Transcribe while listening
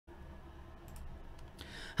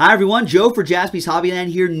Hi everyone, Joe for Jaspys Hobbyland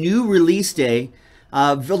here. New release day.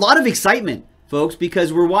 A lot of excitement, folks,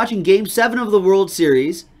 because we're watching Game 7 of the World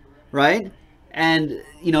Series, right? And,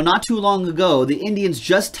 you know, not too long ago, the Indians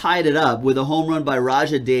just tied it up with a home run by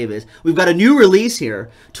Raja Davis. We've got a new release here.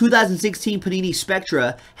 2016 Panini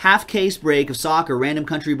Spectra half-case break of soccer, random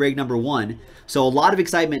country break number 1. So a lot of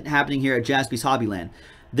excitement happening here at Jaspys Hobbyland.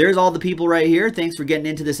 There's all the people right here. Thanks for getting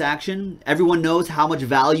into this action. Everyone knows how much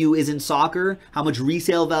value is in soccer, how much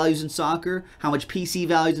resale value is in soccer, how much PC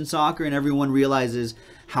value is in soccer, and everyone realizes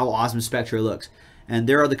how awesome Spectra looks. And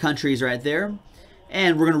there are the countries right there.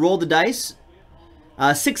 And we're going to roll the dice.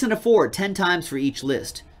 6 and a 4, 10 times for each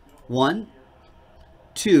list. 1,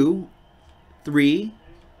 2, 3,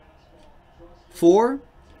 4,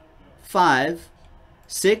 5,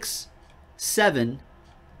 6, 7,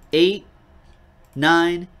 8,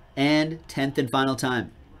 9, and 10th and final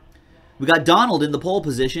time. We got Donald in the pole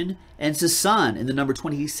position and Sasan in the number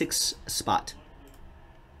 26 spot.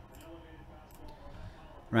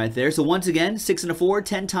 Right there. So once again, 6 and a 4,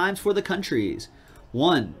 10 times for the countries.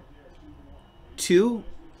 1, 2,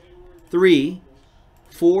 3,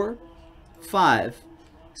 4, 5,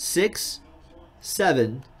 6,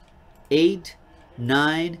 7, 8,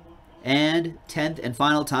 9, and 10th and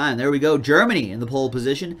final time. There we go. Germany in the pole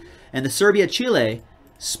position. And the Serbia-Chile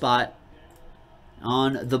spot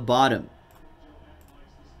on the bottom.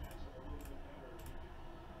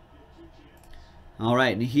 All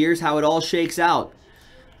right, and here's how it all shakes out.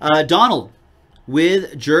 Donald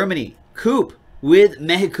with Germany. Coop with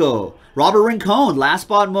Mexico. Robert Rincon, last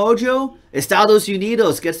spot mojo. Estados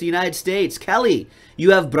Unidos gets the United States. Kelly,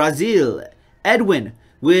 you have Brazil. Edwin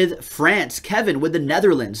with France. Kevin with the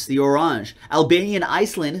Netherlands, the orange.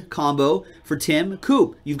 Albanian-Iceland combo for Tim.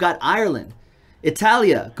 Coop, you've got Ireland.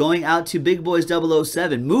 Italia going out to Big Boys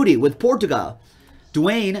 007. Moody with Portugal.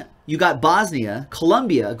 Dwayne, you got Bosnia.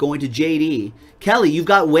 Colombia going to JD. Kelly, you've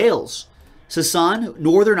got Wales. Sasan,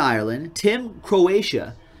 Northern Ireland. Tim,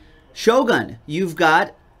 Croatia. Shogun, you've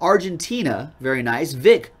got Argentina. Very nice.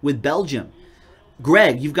 Vic with Belgium.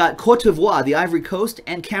 Greg, you've got Cote d'Ivoire, the Ivory Coast,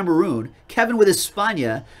 and Cameroon. Kevin with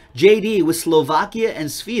España. JD with Slovakia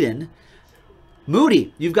and Sweden.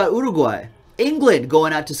 Moody, you've got Uruguay. England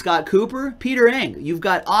going out to Scott Cooper. Peter Eng, you've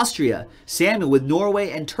got Austria. Samuel with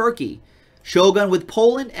Norway and Turkey. Shogun with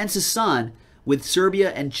Poland, and Sasan with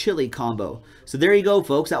Serbia and Chile combo. So there you go,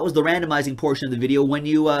 folks. That was the randomizing portion of the video. When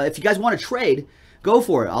you, if you guys want to trade, go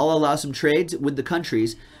for it. I'll allow some trades with the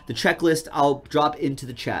countries. The checklist I'll drop into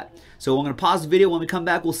the chat. So I'm going to pause the video. When we come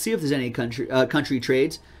back, we'll see if there's any country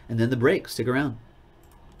trades, and then the break. Stick around.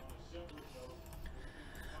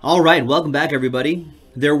 All right, welcome back, everybody.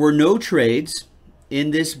 There were no trades in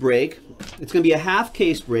this break. It's going to be a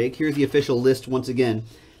half-case break. Here's the official list once again.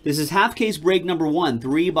 This is half-case break number 1,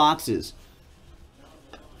 3 boxes.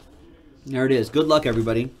 There it is. Good luck,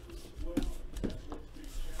 everybody.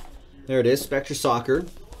 There it is, Spectra Soccer.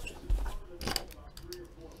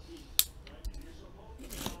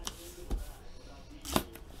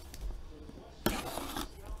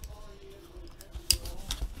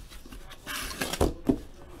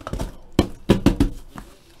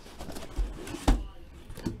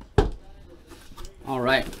 All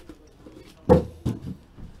right.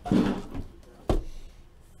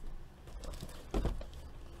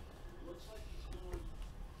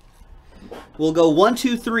 We'll go 1,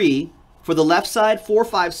 2, 3 for the left side, 4,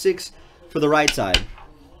 5, 6 for the right side.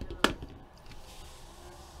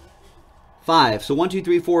 5. So 1, 2,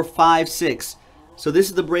 3, 4, 5, 6. So this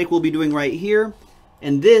is the break we'll be doing right here.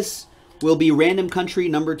 And this will be random country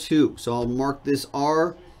number 2. So I'll mark this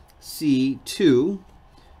RC2.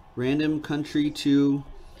 Random country 2.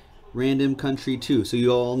 Random country 2. So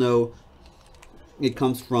you all know it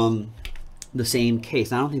comes from the same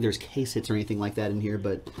case. I don't think there's case hits or anything like that in here,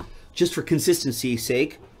 but just for consistency's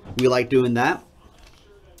sake, we like doing that.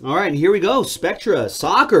 All right, and here we go. Spectra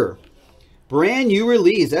Soccer. Brand new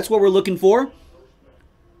release. That's what we're looking for.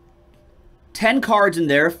 10 cards in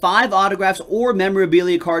there, 5 autographs or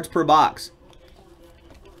memorabilia cards per box.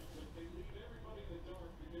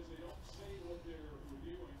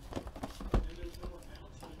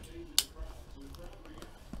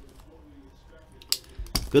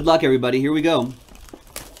 Good luck, everybody. Here we go.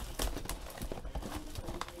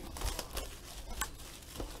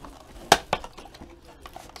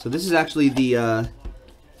 So this is actually the,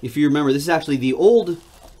 if you remember, this is actually the old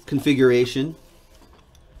configuration.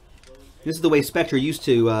 This is the way Spectra used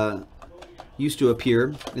to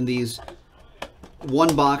appear in these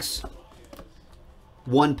one box,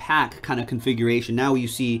 one pack kind of configuration. Now you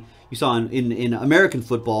saw in American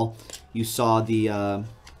football, you saw the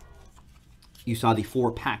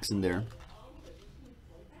 4 packs in there.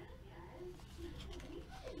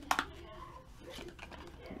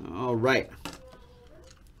 All right.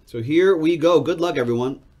 So here we go. Good luck,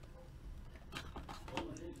 everyone.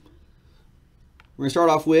 We're going to start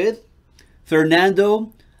off with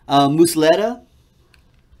Fernando Muslera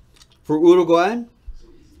for Uruguay.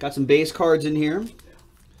 Got some base cards in here.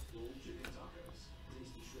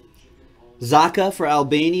 Zaka for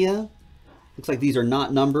Albania. Looks like these are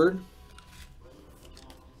not numbered.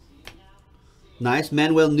 Nice.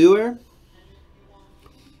 Manuel Neuer.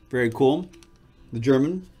 Very cool. The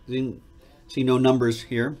German. See no numbers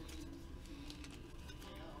here.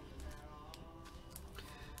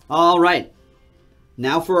 All right.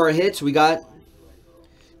 Now for our hits, we got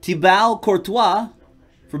Thibaut Courtois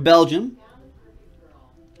for Belgium.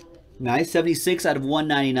 Nice. 76 out of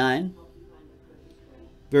 199.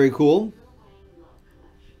 Very cool.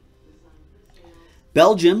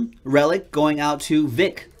 Belgium relic going out to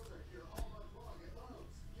Vic.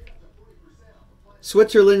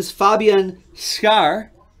 Switzerland's Fabian Schär.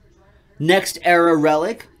 Next era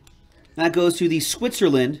relic. That goes to the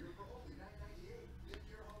Switzerland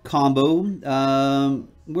combo.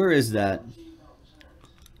 Where is that?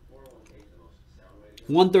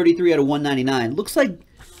 133 out of 199. Looks like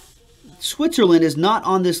Switzerland is not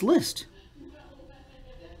on this list.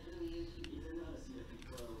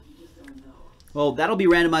 Well, that'll be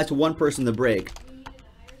randomized to one person in the break.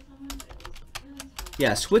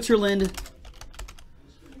 Yeah, Switzerland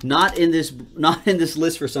not in this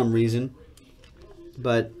list for some reason.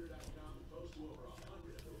 But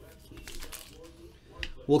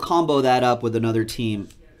we'll combo that up with another team.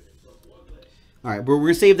 All right, we're going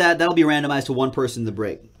to save that. That'll be randomized to one person in the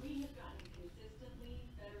break.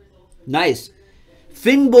 Nice.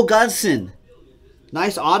 Finn Bogason.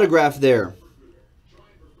 Nice autograph there.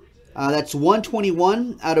 That's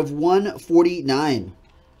 121 out of 149.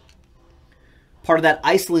 Part of that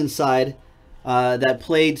Iceland side that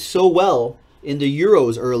played so well in the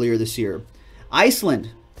Euros earlier this year.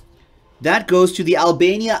 Iceland. That goes to the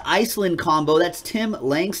Albania-Iceland combo. That's Tim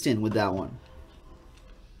Langston with that one.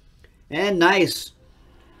 And nice.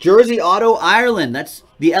 Jersey Auto Ireland. That's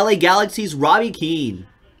the LA Galaxy's Robbie Keane.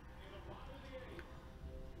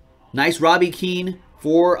 Nice Robbie Keane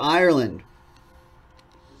for Ireland.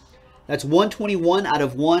 That's 121 out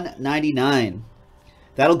of 199.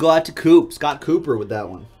 That'll go out to Coop. Scott Cooper with that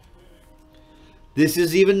one. This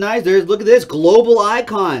is even nice. Look at this. Global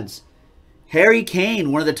icons. Harry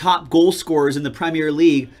Kane, one of the top goal scorers in the Premier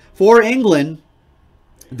League for England.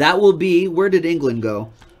 That will be, where did England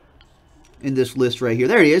go in this list right here?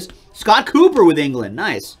 There he is. Scott Cooper with England.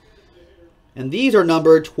 Nice. And these are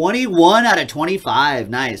numbered 21 out of 25.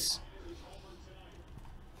 Nice.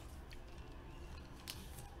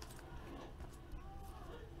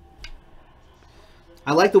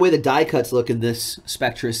 I like the way the die cuts look in this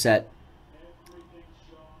Spectra set.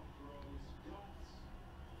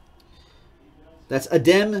 That's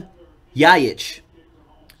Adem Ljajic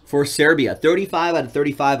for Serbia. 35 out of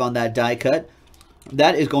 35 on that die cut.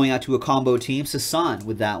 That is going out to a combo team. Sasan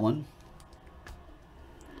with that one.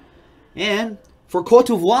 And for Cote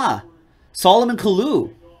d'Ivoire, Solomon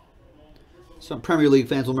Kalou. Some Premier League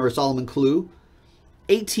fans will remember Solomon Kalou.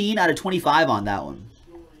 18 out of 25 on that one.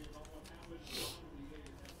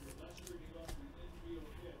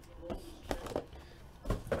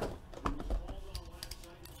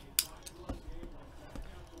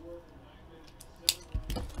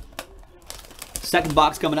 Second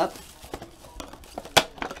box coming up.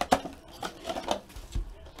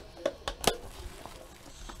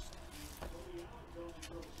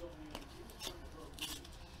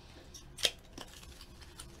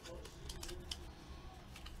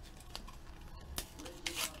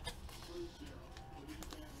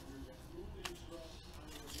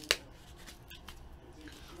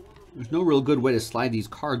 There's no real good way to slide these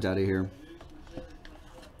cards out of here.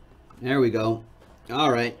 There we go.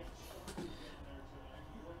 All right.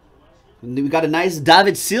 We got a nice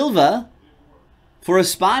David Silva for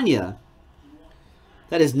España.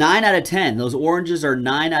 That is 9 out of 10. Those oranges are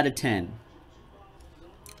 9 out of 10.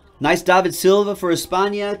 Nice David Silva for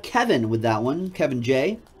España. Kevin with that one. Kevin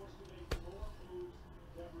J.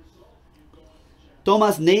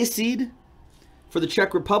 Tomas Naysid for the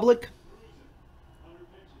Czech Republic.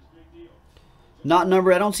 Not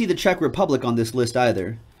numbered. I don't see the Czech Republic on this list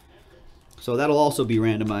either. So that'll also be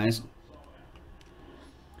randomized.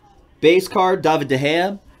 Base card, David De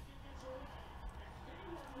Gea.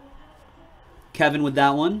 Kevin with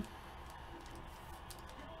that one.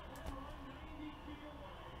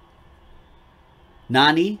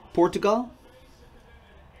 Nani, Portugal.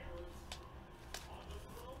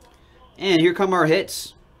 And here come our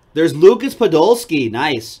hits. There's Lucas Podolski.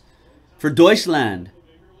 Nice. For Deutschland.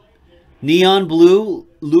 Neon blue,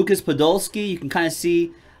 Lucas Podolski. You can kind of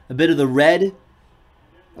see a bit of the red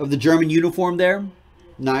of the German uniform there.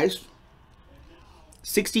 Nice.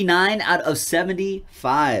 69 out of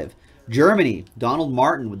 75. Germany, Donald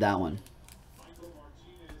Martin with that one.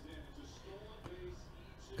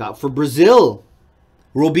 Got for Brazil,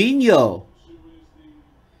 Robinho.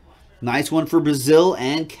 Nice one for Brazil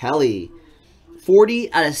and Kelly.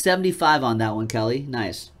 40 out of 75 on that one, Kelly.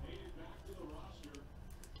 Nice.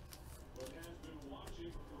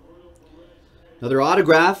 Another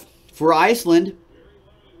autograph for Iceland.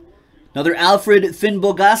 Another Alfred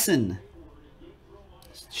Finnbogason.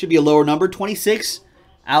 Should be a lower number. 26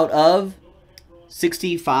 out of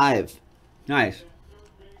 65. Nice.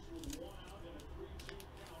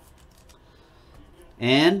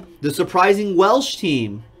 And the surprising Welsh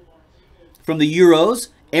team from the Euros,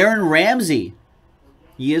 Aaron Ramsey.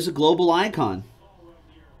 He is a global icon.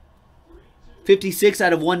 56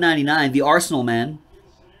 out of 199, the Arsenal man.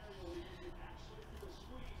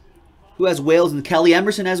 Who has Wales? And Kelly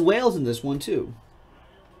Emerson has Wales in this one too.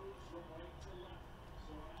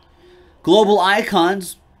 Global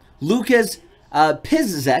icons, Lukas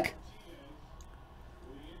Piszczek.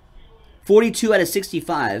 42 out of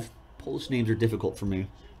 65. Polish names are difficult for me.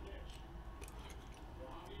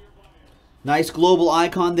 Nice global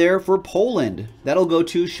icon there for Poland. That'll go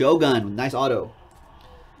to Shogun. Nice auto.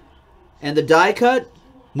 And the die cut,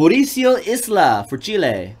 Mauricio Isla for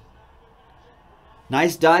Chile.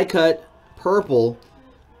 Nice die cut, purple.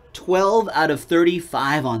 12 out of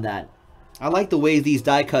 35 on that. I like the way these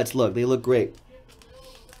die cuts look. They look great.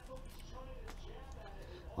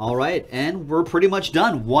 All right, and we're pretty much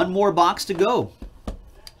done. One more box to go.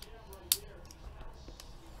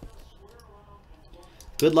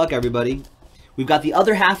 Good luck, everybody. We've got the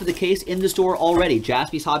other half of the case in the store already.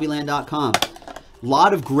 JaspysHobbyland.com. A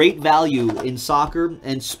lot of great value in soccer,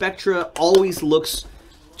 and Spectra always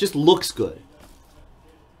just looks good.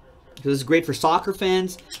 This is great for soccer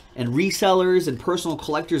fans and resellers and personal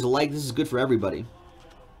collectors alike. This is good for everybody.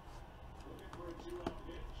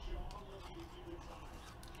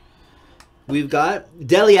 We've got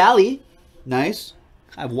Dele Alli. Nice.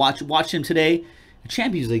 I've watched him today. A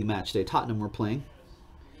Champions League match today. Tottenham were playing.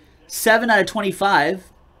 7 out of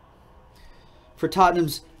 25 for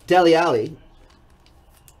Tottenham's Dele Alli.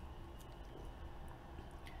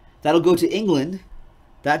 That'll go to England.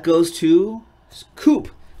 That goes to Coop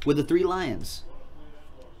with the 3 Lions.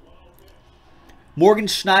 Morgan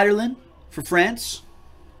Schneiderlin for France.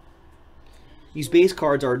 These base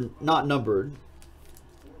cards are not numbered.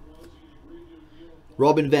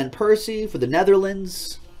 Robin van Persie for the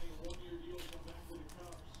Netherlands.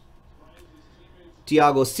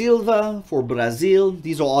 Thiago Silva for Brazil.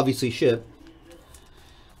 These will obviously ship.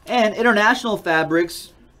 And international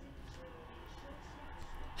fabrics,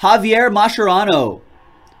 Javier Mascherano.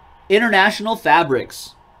 International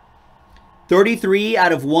fabrics. 33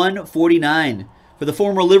 out of 149 for the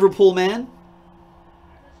former Liverpool man.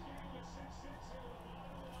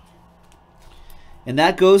 And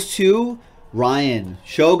that goes to Ryan.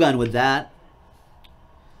 Shogun with that.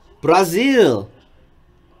 Brazil.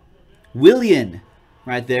 Willian.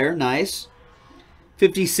 Right there, nice.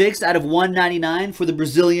 56 out of 199 for the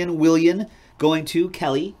Brazilian Willian, going to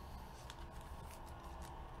Kelly.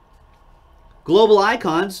 Global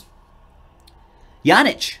icons,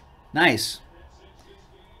 Janic, nice.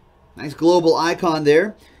 Nice global icon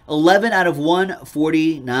there. 11 out of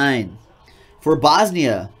 149. For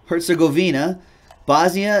Bosnia, Herzegovina,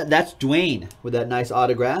 Bosnia, that's Dwayne with that nice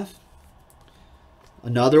autograph.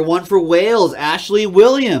 Another one for Wales, Ashley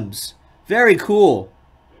Williams. Very cool.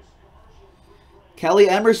 Kelly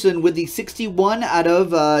Emerson with the 61 out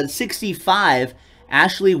of 65.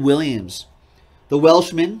 Ashley Williams. The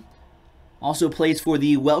Welshman also plays for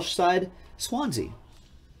the Welsh side, Swansea.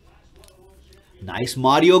 Nice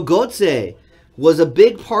Mario Götze. Was a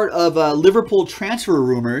big part of Liverpool transfer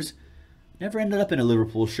rumors. Never ended up in a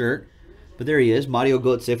Liverpool shirt. But there he is, Mario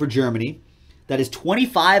Götze for Germany. That is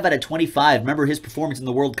 25 out of 25. Remember his performance in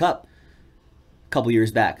the World Cup a couple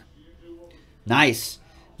years back. Nice.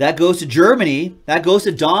 That goes to Germany. That goes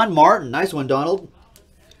to Don Martin. Nice one, Donald.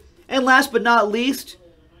 And last but not least,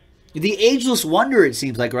 the ageless wonder, it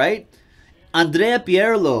seems like, right? Andrea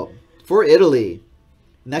Pirlo for Italy.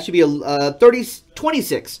 And that should be a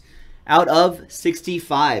 26 out of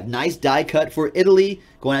 65. Nice die cut for Italy.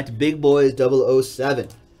 Going out to Big Boys 007.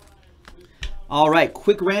 All right,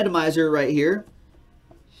 quick randomizer right here.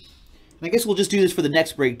 And I guess we'll just do this for the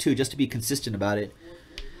next break too, just to be consistent about it.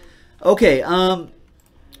 Okay,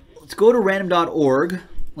 let's go to random.org.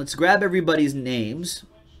 Let's grab everybody's names.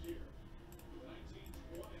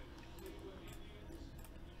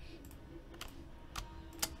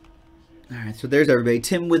 All right, so there's everybody.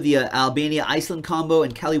 Tim with the Albania-Iceland combo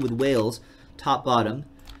and Kelly with Wales, top, bottom.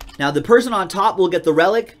 Now, the person on top will get the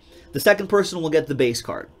relic. The second person will get the base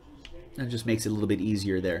card. That just makes it a little bit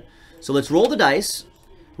easier there. So let's roll the dice.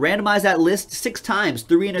 Randomize that list 6 times.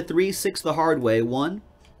 3 and a 3, 6 the hard way. 1,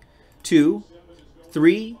 2,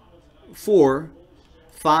 3, 4,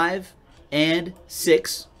 5, and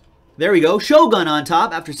 6. There we go. Shogun on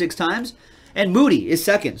top after 6 times. And Moody is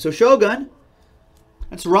second. So Shogun,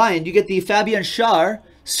 that's Ryan. You get the Fabian Schär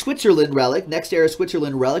Switzerland relic. Next era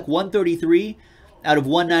Switzerland relic. 133 out of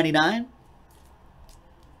 199.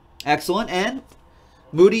 Excellent. And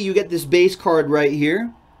Moody, you get this base card right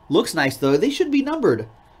here. Looks nice, though. They should be numbered. I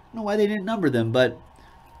don't know why they didn't number them, but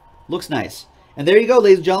looks nice. And there you go,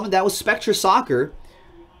 ladies and gentlemen. That was Spectra Soccer.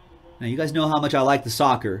 Now, you guys know how much I like the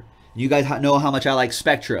soccer. You guys know how much I like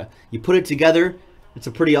Spectra. You put it together, it's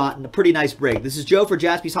a pretty nice break. This is Joe for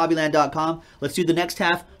JaspysHobbyland.com. Let's do the next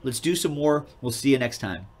half. Let's do some more. We'll see you next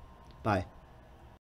time. Bye.